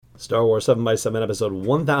Star Wars 7x7 episode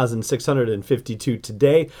 1652.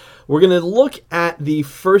 Today, we're going to look at the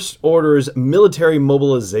First Order's military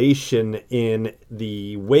mobilization in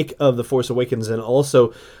the wake of The Force Awakens, and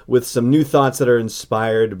also with some new thoughts that are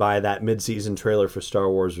inspired by that mid-season trailer for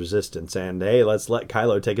Star Wars Resistance. And hey, let's let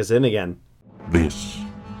Kylo take us in again. This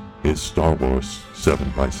is Star Wars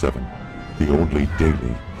 7x7, the only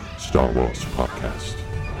daily Star Wars podcast.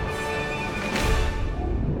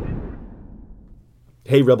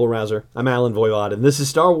 Hey Rebel Rouser, I'm Alan Voivod, and this is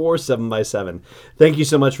Star Wars 7x7. Thank you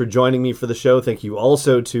so much for joining me for the show. Thank you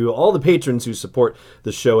also to all the patrons who support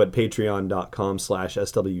the show at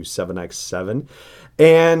patreon.com/SW7x7.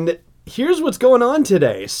 And here's what's going on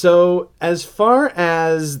today. So as far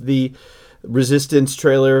as the Resistance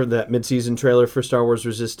trailer, that mid-season trailer for Star Wars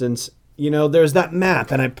Resistance, you know, there's that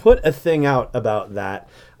map, and I put a thing out about that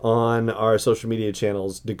on our social media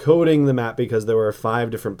channels, decoding the map, because there were 5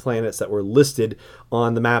 different planets that were listed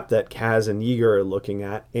on the map that Kaz and Yeager are looking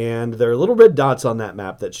at, and there are little red dots on that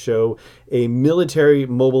map that show a military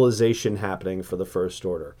mobilization happening for the First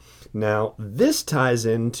Order. Now, this ties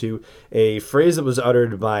into a phrase that was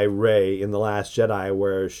uttered by Rey in The Last Jedi,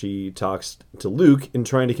 where she talks to Luke in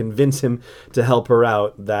trying to convince him to help her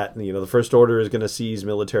out that, you know, the First Order is going to seize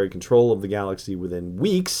military control of the galaxy within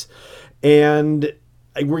weeks. And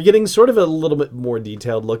we're getting sort of a little bit more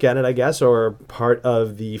detailed look at it, I guess, or part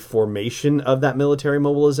of the formation of that military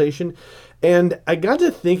mobilization. And I got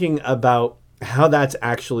to thinking about how that's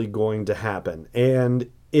actually going to happen.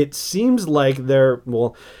 And it seems like there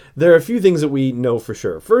are a few things that we know for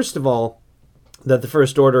sure. First of all, that the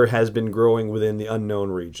First Order has been growing within the unknown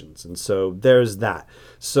regions. And so there's that.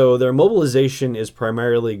 So their mobilization is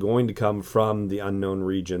primarily going to come from the unknown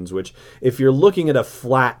regions, which, if you're looking at a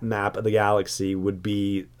flat map of the galaxy, would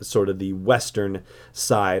be sort of the western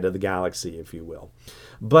side of the galaxy, if you will.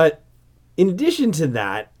 But in addition to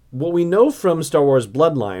that, what we know from Star Wars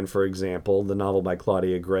Bloodline, for example, the novel by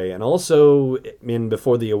Claudia Gray, and also in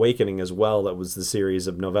Before the Awakening as well, that was the series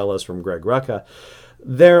of novellas from Greg Rucka,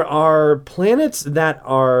 there are planets that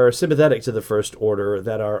are sympathetic to the First Order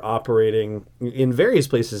that are operating in various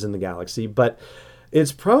places in the galaxy, but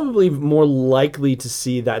it's probably more likely to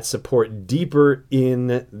see that support deeper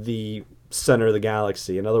in the center of the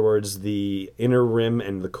galaxy. In other words, the Inner Rim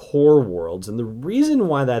and the core worlds. And the reason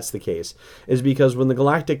why that's the case is because when the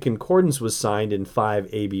Galactic Concordance was signed in 5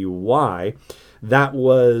 ABY, that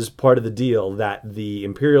was part of the deal, that the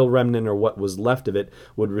Imperial Remnant, or what was left of it,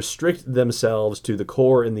 would restrict themselves to the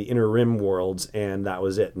core and the Inner Rim worlds, and that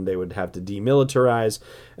was it. And they would have to demilitarize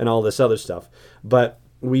and all this other stuff. But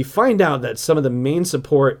we find out that some of the main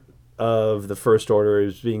support of the First Order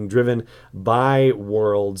is being driven by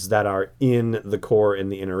worlds that are in the core in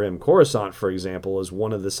the Inner Rim. Coruscant, for example, is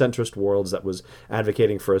one of the centrist worlds that was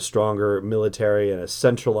advocating for a stronger military and a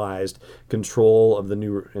centralized control of the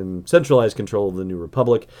New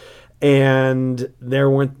Republic. And they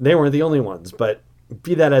weren't the only ones. But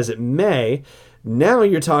be that as it may, now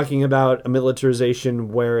you're talking about a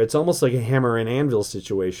militarization where it's almost like a hammer and anvil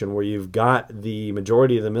situation, where you've got the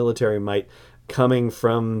majority of the military might coming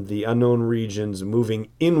from the unknown regions, moving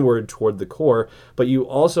inward toward the core, but you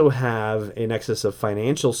also have an excess of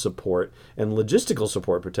financial support and logistical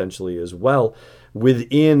support potentially as well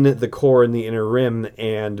within the core and the Inner Rim,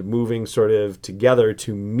 and moving sort of together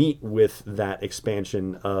to meet with that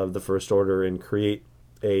expansion of the First Order and create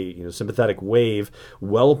a sympathetic wave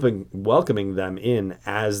welcoming them in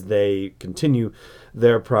as they continue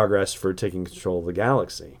their progress for taking control of the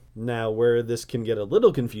galaxy. Now, where this can get a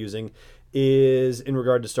little confusing is in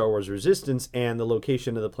regard to Star Wars Resistance and the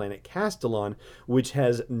location of the planet Castilon, which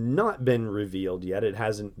has not been revealed yet. It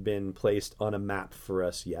hasn't been placed on a map for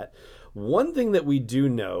us yet. One thing that we do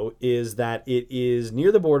know is that it is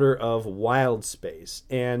near the border of Wild Space,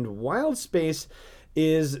 and Wild Space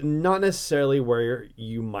is not necessarily where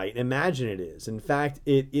you might imagine it is. In fact,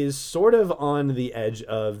 it is sort of on the edge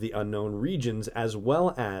of the unknown regions as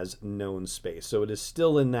well as known space. So it is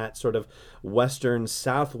still in that sort of western,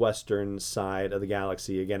 southwestern side of the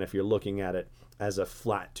galaxy, again, if you're looking at it as a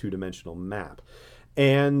flat two-dimensional map.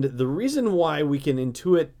 And the reason why we can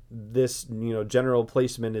intuit this, general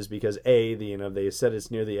placement is because they said it's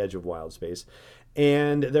near the edge of Wild Space,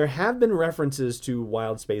 and there have been references to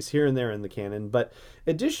Wild Space here and there in the canon. But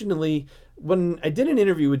additionally, when I did an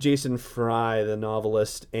interview with Jason Fry, the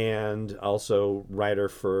novelist and also writer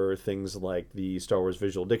for things like the Star Wars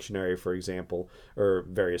Visual Dictionary, for example, or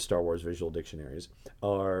various Star Wars visual dictionaries,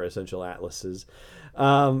 or essential atlases,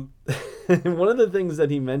 one of the things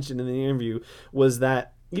that he mentioned in the interview was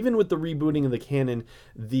that even with the rebooting of the canon,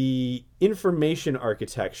 the information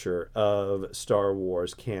architecture of Star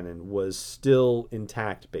Wars canon was still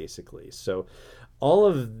intact, basically. So all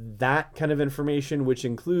of that kind of information, which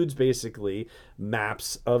includes basically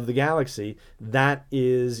maps of the galaxy, that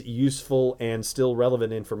is useful and still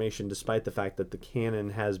relevant information despite the fact that the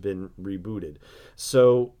canon has been rebooted.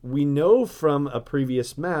 So we know from a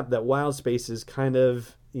previous map that Wild Space is kind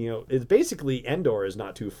of, it's basically Endor is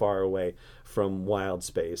not too far away from Wild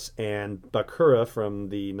Space, and Bakura from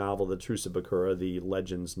the novel The Truce of Bakura, the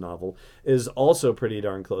Legends novel, is also pretty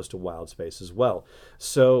darn close to Wild Space as well.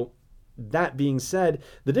 So that being said,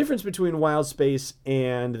 the difference between Wild Space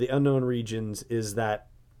and the Unknown Regions is that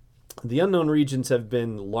the Unknown Regions have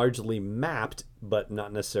been largely mapped, but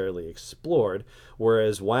not necessarily explored,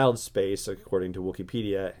 whereas Wild Space, according to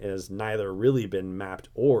Wikipedia, has neither really been mapped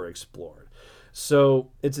or explored.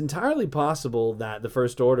 So it's entirely possible that the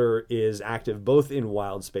First Order is active both in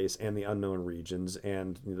Wild Space and the Unknown Regions,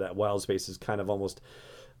 and that Wild Space is kind of almost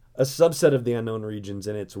a subset of the Unknown Regions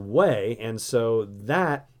in its way, and so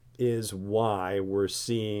that is why we're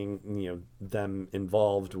seeing them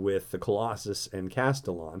involved with the Colossus and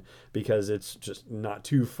Castellan, because it's just not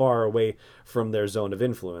too far away from their zone of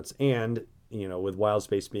influence. And with Wild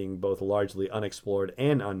Space being both largely unexplored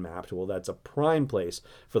and unmapped, well, that's a prime place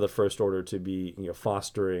for the First Order to be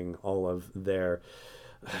fostering all of their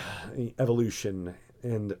evolution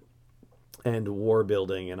and war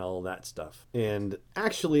building and all of that stuff. And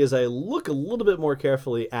actually, as I look a little bit more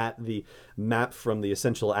carefully at the map from the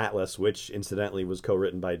Essential Atlas, which incidentally was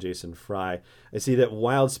co-written by Jason Fry, I see that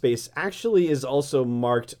Wild Space actually is also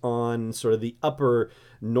marked on sort of the upper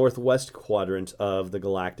northwest quadrant of the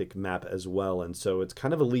galactic map as well. And so it's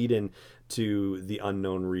kind of a lead-in to the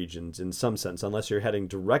Unknown Regions in some sense, unless you're heading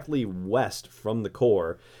directly west from the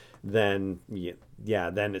core. Then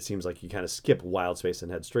then it seems like you kind of skip Wild Space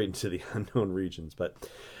and head straight into the Unknown Regions. But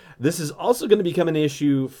this is also going to become an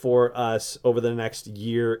issue for us over the next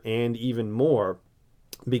year and even more,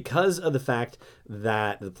 because of the fact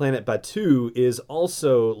that the planet Batuu is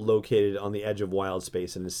also located on the edge of Wild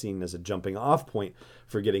Space and is seen as a jumping off point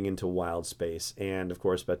for getting into Wild Space. And of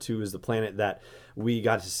course, Batuu is the planet that we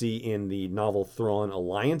got to see in the novel Thrawn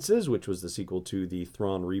Alliances, which was the sequel to the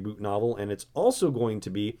Thrawn reboot novel. And it's also going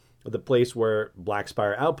to be the place where Black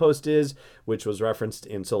Spire Outpost is, which was referenced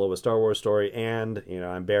in Solo: A Star Wars Story, and,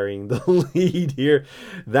 I'm burying the lead here,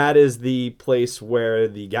 that is the place where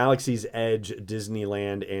the Galaxy's Edge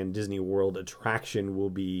Disneyland and Disney World attraction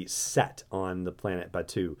will be set on the planet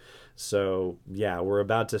Batuu. So, we're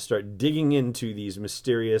about to start digging into these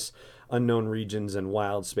mysterious unknown regions and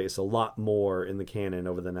Wild Space a lot more in the canon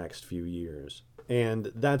over the next few years.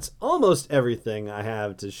 And that's almost everything I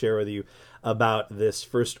have to share with you about this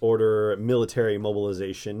First Order military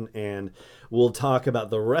mobilization, and we'll talk about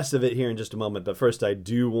the rest of it here in just a moment. But first, I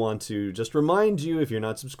do want to just remind you, if you're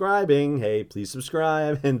not subscribing, hey, please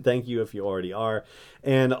subscribe, and thank you if you already are.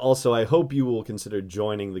 And also, I hope you will consider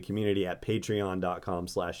joining the community at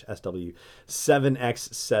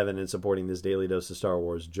patreon.com/SW7X7 and supporting this daily dose of Star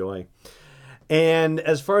Wars joy. And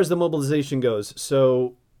as far as the mobilization goes,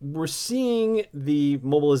 so we're seeing the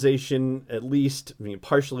mobilization at least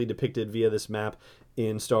partially depicted via this map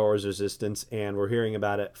in Star Wars Resistance, and we're hearing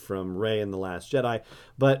about it from Rey in The Last Jedi.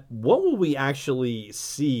 But what will we actually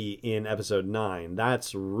see in Episode 9?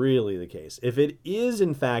 That's really the case. If it is,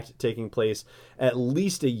 in fact, taking place at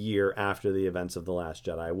least a year after the events of The Last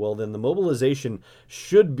Jedi, well, then the mobilization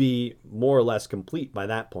should be more or less complete by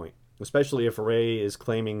that point, especially if Rey is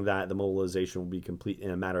claiming that the mobilization will be complete in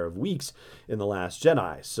a matter of weeks in The Last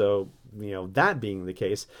Jedi. So, that being the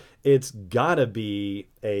case, it's gotta be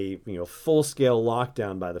a, full-scale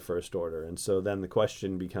lockdown by the First Order. And so then the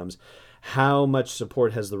question becomes, how much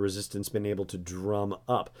support has the Resistance been able to drum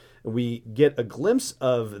up? We get a glimpse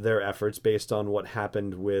of their efforts based on what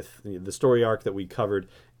happened with the story arc that we covered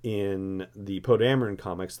in the Poe Dameron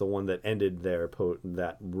comics, the one that ended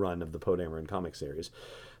that run of the Poe Dameron comic series.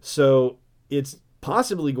 So it's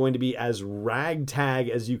possibly going to be as ragtag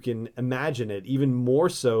as you can imagine it, even more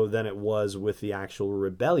so than it was with the actual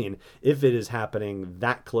rebellion, if it is happening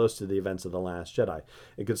that close to the events of The Last Jedi.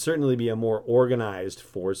 It could certainly be a more organized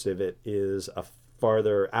force if it is a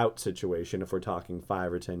farther out situation, if we're talking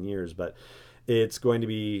 5 or 10 years, but it's going to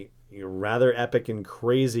be rather epic and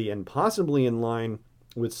crazy, and possibly in line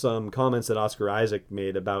with some comments that Oscar Isaac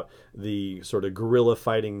made about the sort of guerrilla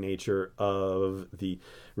fighting nature of the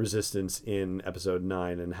Resistance in Episode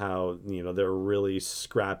 9, and how, they're really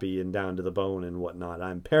scrappy and down to the bone and whatnot.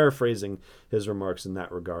 I'm paraphrasing his remarks in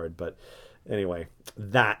that regard, but Anyway,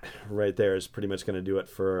 that right there is pretty much going to do it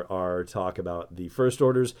for our talk about the First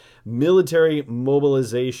Order's military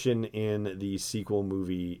mobilization in the sequel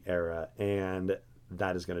movie era. And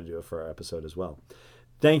that is going to do it for our episode as well.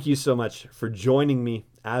 Thank you so much for joining me,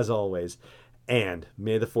 as always. And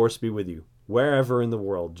may the Force be with you, wherever in the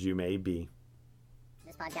world you may be.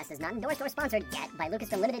 This podcast is not endorsed or sponsored yet by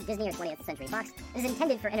Lucasfilm Limited, Disney, or 20th Century Fox. It is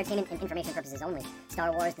intended for entertainment and information purposes only.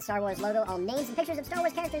 Star Wars, the Star Wars logo, all names and pictures of Star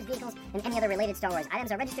Wars characters, vehicles, and any other related Star Wars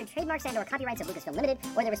items are registered trademarks and/or copyrights of Lucasfilm Limited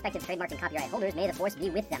or their respective trademark and copyright holders. May the Force be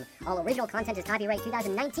with them. All original content is copyright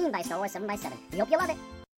 2019 by Star Wars 7x7. We hope you love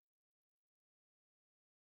it.